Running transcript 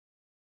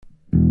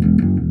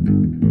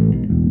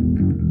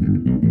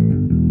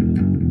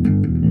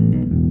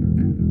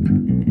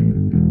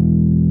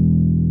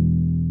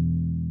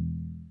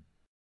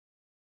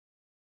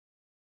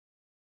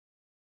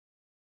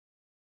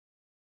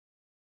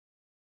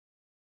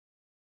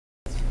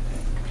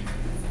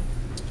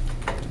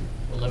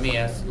let me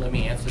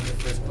answer the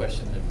first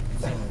question that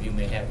some of you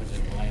may have, which is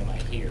why am I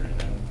here?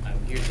 And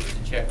I'm here just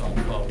to check on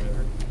Fall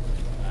River,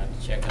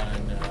 to check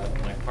on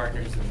my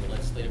partners in the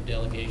legislative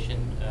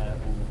delegation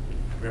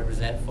who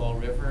represent Fall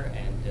River,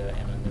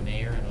 and on the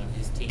mayor and on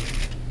his team.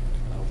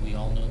 We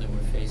all know that we're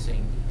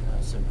facing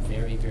some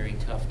very, very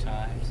tough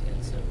times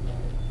and some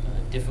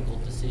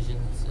difficult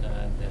decisions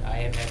that I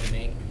have had to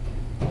make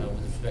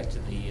with respect to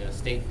the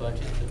state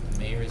budget, that the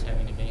mayor is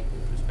having to make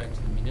with respect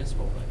to the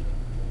municipal budget.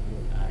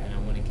 And I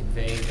want to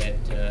convey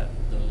that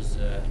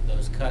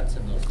those cuts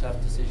and those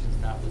tough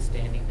decisions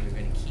notwithstanding, we're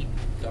going to keep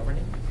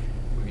governing.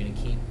 We're going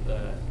to keep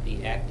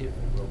the active,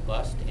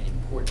 robust, and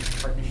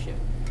important partnership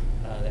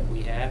that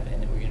we have,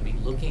 and that we're going to be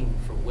looking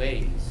for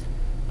ways,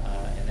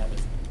 and that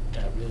was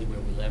really where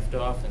we left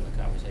off in the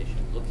conversation,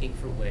 looking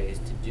for ways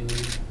to do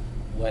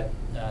what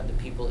the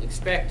people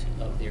expect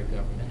of their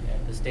government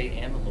at the state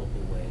and the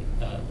local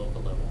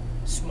level,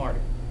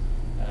 smarter,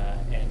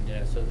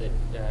 and so that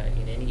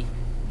in any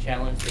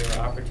challenge there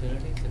are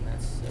opportunities, and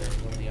that's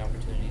one of the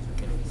opportunities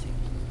we're going to be seeking.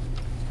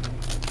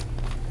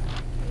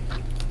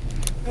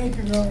 Thank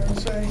you, Governor.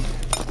 It's a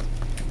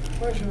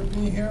pleasure to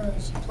be here, and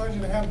it's a pleasure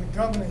to have the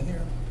governor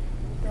here.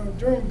 You know,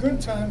 during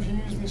good times, you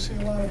usually see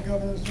a lot of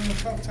governors. During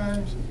tough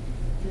times,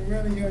 you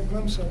rarely get a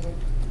glimpse of them.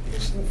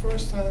 This is the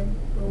first time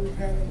where we've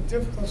had a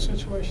difficult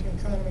situation in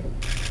the economy,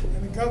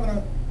 and the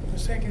governor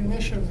has taken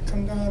initiative to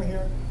come down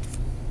here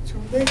to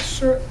make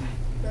certain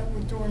that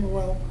we're doing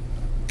well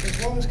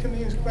as can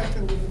be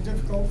expected with the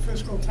difficult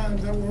fiscal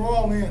times that we're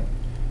all in.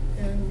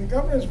 And the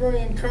governor is very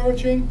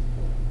encouraging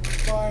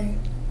by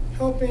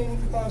helping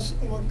us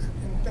look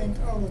and think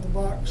out of the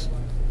box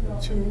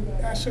to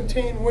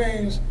ascertain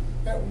ways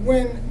that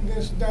when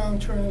this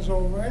downturn is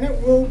over, and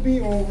it will be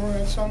over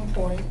at some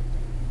point,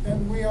 that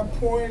we are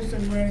poised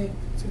and ready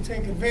to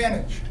take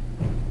advantage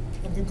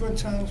of the good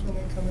times when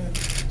they come in.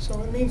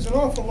 So it means an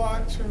awful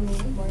lot to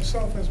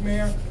myself as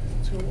mayor,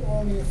 to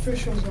all the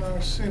officials in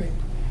our city,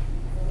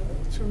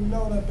 to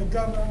know that the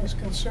governor is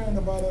concerned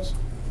about us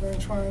during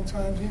trying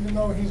times, even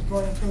though he's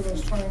going through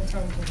those trying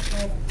times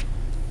himself.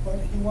 But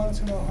he wanted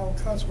to know how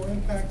cuts were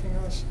impacting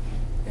us,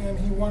 and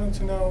he wanted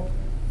to know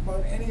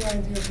about any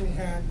ideas we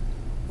had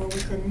where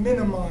we could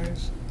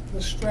minimize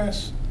the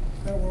stress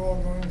that we're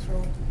all going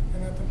through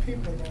and that the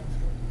people are going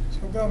through.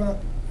 So, Governor,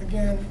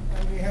 again,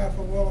 on behalf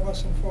of all of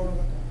us in Fall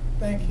River,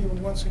 thank you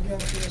once again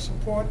for your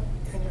support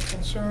and your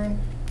concern,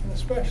 and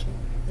especially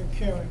your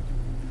caring.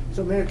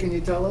 So, Mayor, can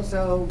you tell us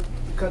how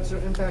the cuts are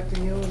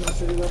impacting you in the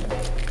city level?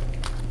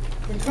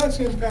 The cuts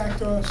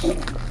impact us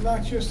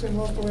not just in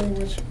local aid,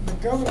 which the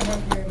governor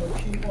has been able to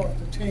keep off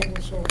the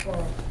table so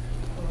far.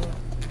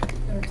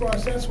 And of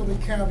course, that's with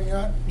a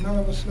caveat. None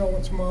of us know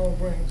what tomorrow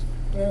brings.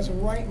 But as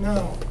of right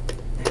now,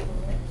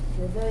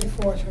 we're very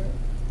fortunate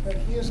that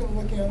he isn't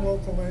looking at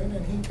local aid,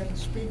 and he can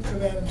speak to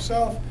that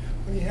himself.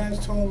 But he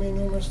has told me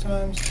numerous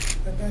times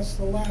that that's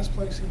the last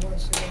place he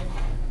wants to go.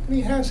 But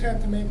he has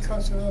had to make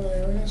cuts in other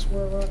areas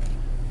where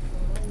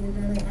we're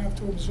going to have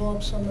to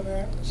absorb some of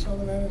that. Some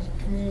of that is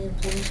a community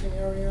policing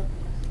area.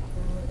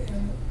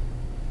 And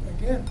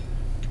again,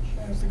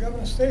 as the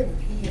governor stated,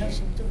 he has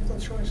some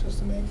difficult choices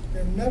to make.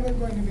 They're never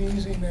going to be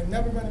easy. They're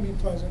never going to be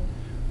pleasant.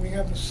 We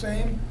have the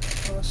same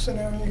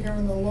scenario here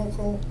in the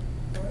local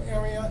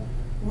area.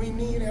 We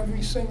need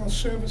every single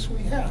service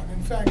we have.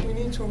 In fact, we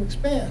need to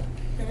expand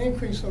and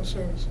increase those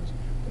services.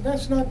 But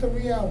that's not the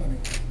reality.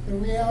 The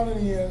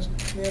reality is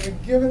we have a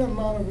given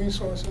amount of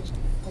resources,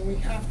 and we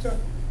have to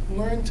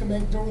learn to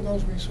make do with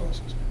those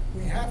resources.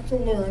 We have to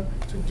learn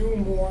to do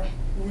more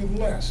with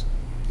less.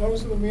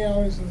 Those are the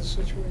realities of the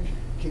situation.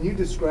 Can you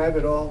describe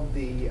at all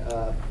the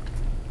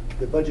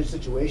budget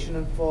situation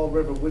in Fall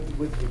River with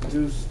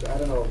reduced, I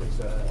don't know if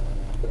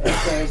it's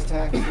excise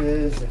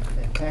taxes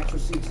and tax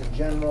receipts in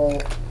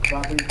general,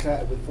 property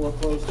tax with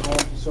foreclosed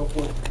homes and so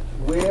forth?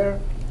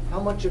 How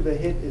much of a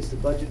hit is the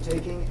budget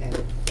taking?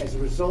 And as a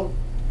result,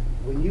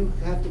 when you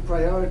have to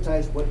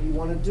prioritize what you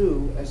want to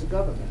do as a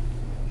government,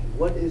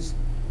 what is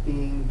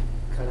being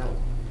cut out?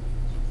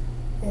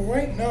 Well,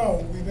 right now,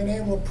 we've been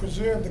able to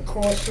preserve the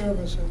core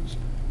services.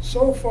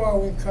 So far,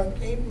 we've cut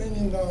 $8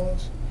 million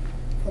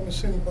from the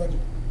city budget.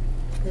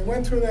 We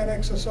went through that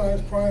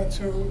exercise prior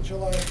to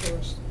July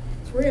 1st.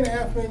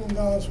 $3.5 million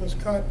was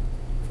cut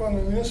from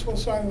the municipal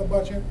side of the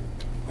budget,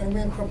 and we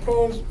had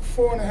proposed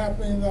 $4.5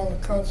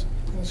 million cuts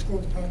in the school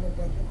department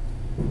budget.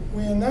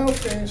 We are now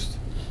faced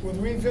with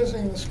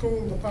revisiting the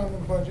school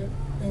department budget,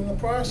 and in the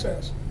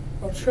process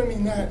of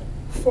trimming that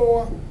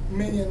 $4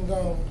 million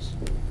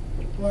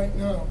right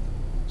now.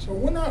 So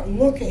we're not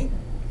looking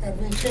at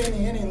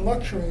retaining any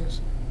luxuries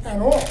at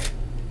all.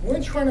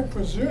 We're trying to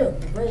preserve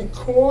the very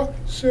core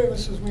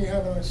services we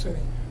have in our city: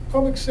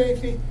 public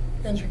safety,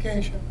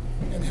 education,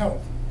 and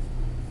health.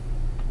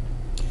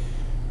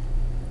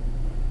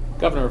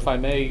 Governor, if I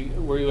may,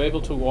 were you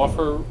able to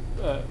offer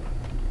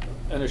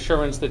an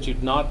assurance that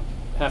you'd not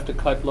have to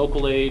cut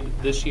local aid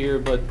this year,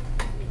 but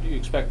do you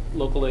expect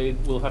local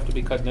aid will have to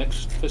be cut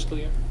next fiscal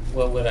year?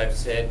 Well, what I've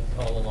said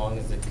all along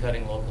is that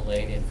cutting local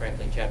aid and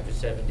frankly Chapter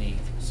 70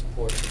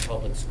 support for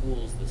public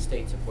schools, the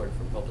state support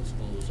for public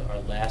schools, are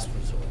last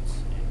resorts.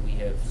 And we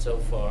have so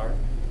far,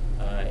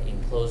 in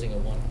closing a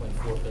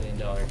 $1.4 billion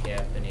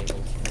gap, been able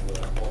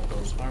to hold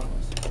those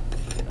harmless.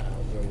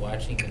 We're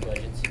watching the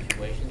budget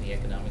situation, the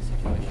economic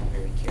situation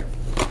very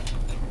carefully.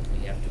 If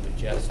we have to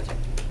adjust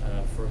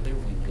further,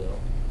 we will.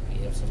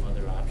 We have some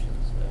other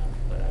options,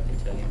 but I can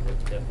tell you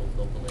that both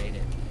local aid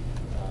and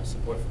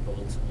support for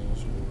public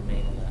schools will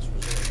remain a last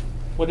resort.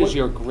 What is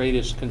your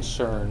greatest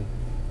concern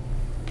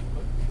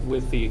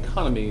with the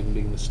economy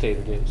being the state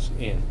it is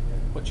in?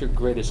 What's your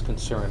greatest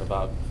concern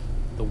about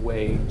the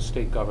way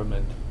state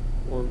government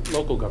or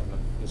local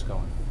government is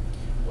going?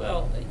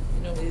 Well,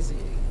 you know,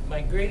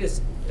 my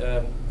greatest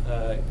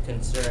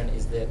concern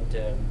is that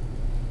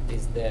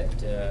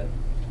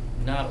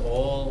not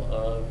all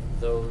of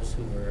those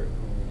who are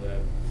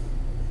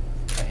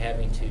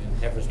having to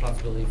have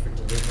responsibility for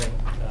delivering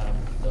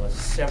the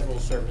several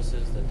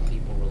services that the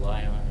people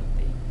rely on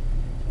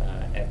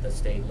at the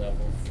state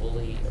level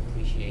fully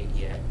appreciate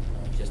yet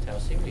just how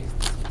serious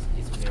this is.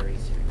 It's very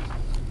serious.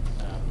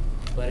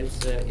 But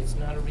it's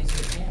not a reason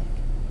to panic.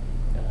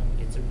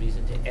 It's a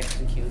reason to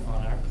execute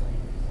on our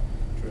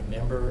plans. To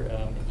remember,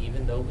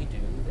 even though we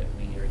do, that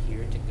we are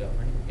here to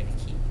govern, we're going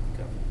to keep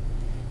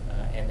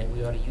governing, and that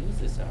we ought to use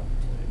this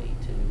opportunity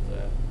to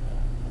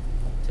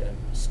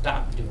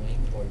stop doing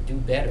or do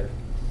better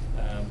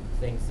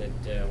things that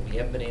we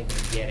haven't been able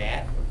to get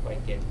at or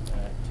quite get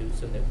to,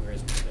 so that we're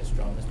as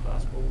strong as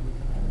possible when we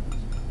come out of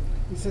this.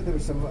 You said there were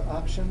some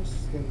options.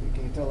 Can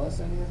you tell us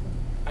any of them?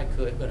 I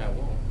could, but I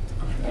won't.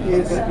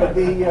 Is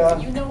the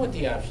You know what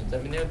the options. I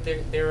mean,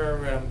 there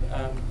are.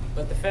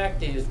 But the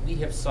fact is, we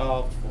have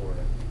solved for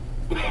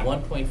a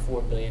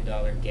 $1.4 billion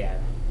gap,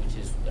 which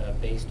is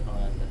based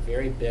on the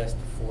very best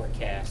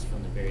forecasts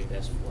from the very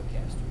best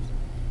forecasters.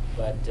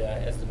 But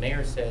as the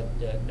mayor said,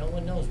 no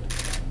one knows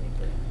what's happening.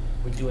 But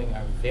we're doing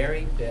our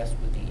very best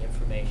with the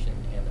information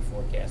and the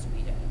forecasts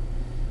we have.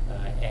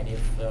 And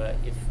if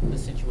the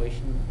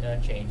situation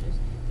changes,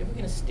 then we're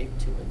going to stick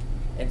to it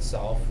and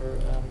solve for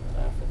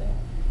that.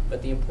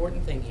 But the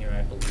important thing here,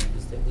 I believe,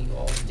 is that we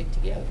all stick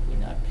together. We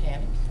not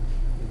panic.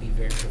 We be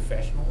very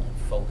professional and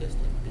focused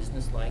and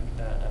businesslike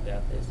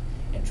about this,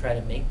 and try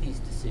to make these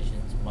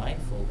decisions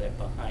mindful that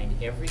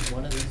behind every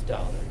one of these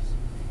dollars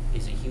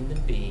is a human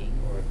being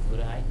or a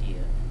good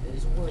idea that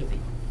is worthy,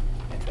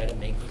 and try to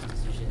make these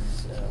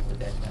decisions with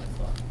that kind of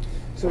thought.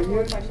 So One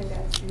more question,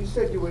 guys. you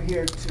said you were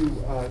here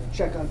to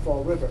check on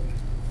Fall River.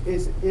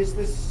 Is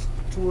this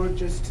tour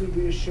just to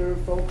reassure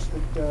folks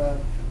that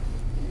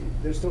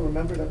they're still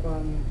remembered up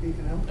on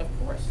Beacon Hill? Of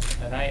course,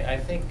 and I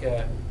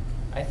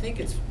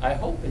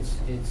hope it's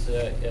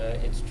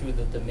true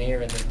that the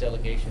mayor and this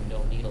delegation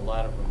don't need a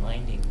lot of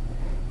reminding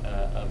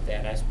of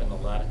that. I spend a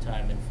lot of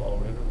time in Fall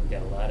River. We've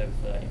got a lot of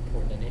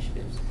important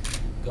initiatives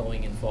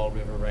going in Fall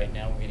River right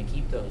now. We're going to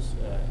keep those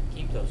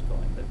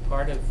going. But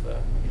part of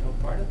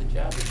the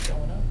job is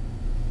showing up,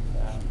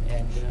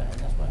 and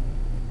that's why.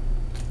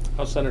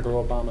 How's Senator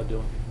Obama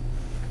doing?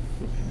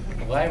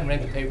 Well, I haven't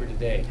read the paper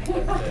today. But,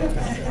 He's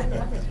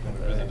going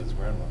to visit his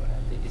grandmother.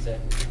 Is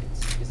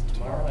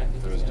tomorrow? I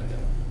think Thursday.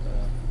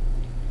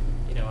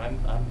 You know,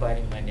 I'm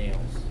biting my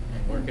nails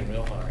and working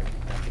real hard.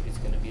 I think it's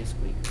going to be a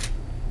squeaker.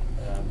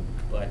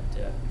 But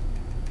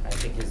I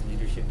think his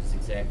leadership is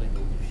exactly the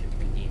leadership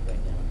we need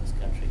right now in this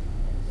country.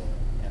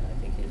 And I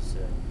think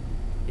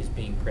his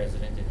being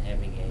president and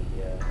having an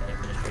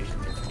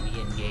administration that's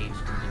re-engaged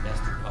in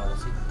domestic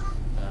policy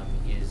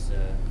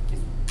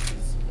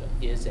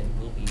is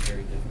and will be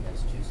very good for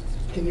Massachusetts as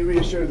well. Can you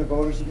reassure the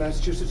voters of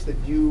Massachusetts that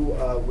you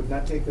would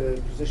not take a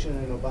position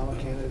in an Obama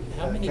candidate?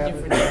 How many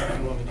different times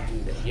do you want me to do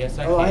that? Yes,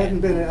 I can. I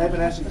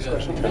haven't asked you this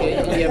question.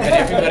 Yeah, but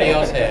everybody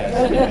else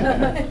has.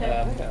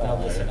 Now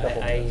listen,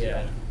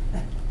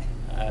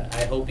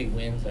 I hope he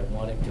wins. I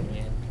want him to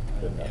win,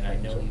 and I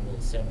know he will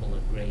assemble a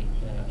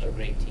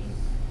great team.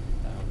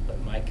 But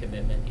my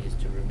commitment is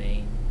to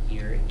remain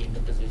here in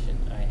the position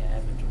I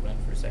have and to run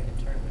for a second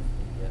term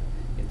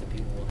if the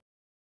people will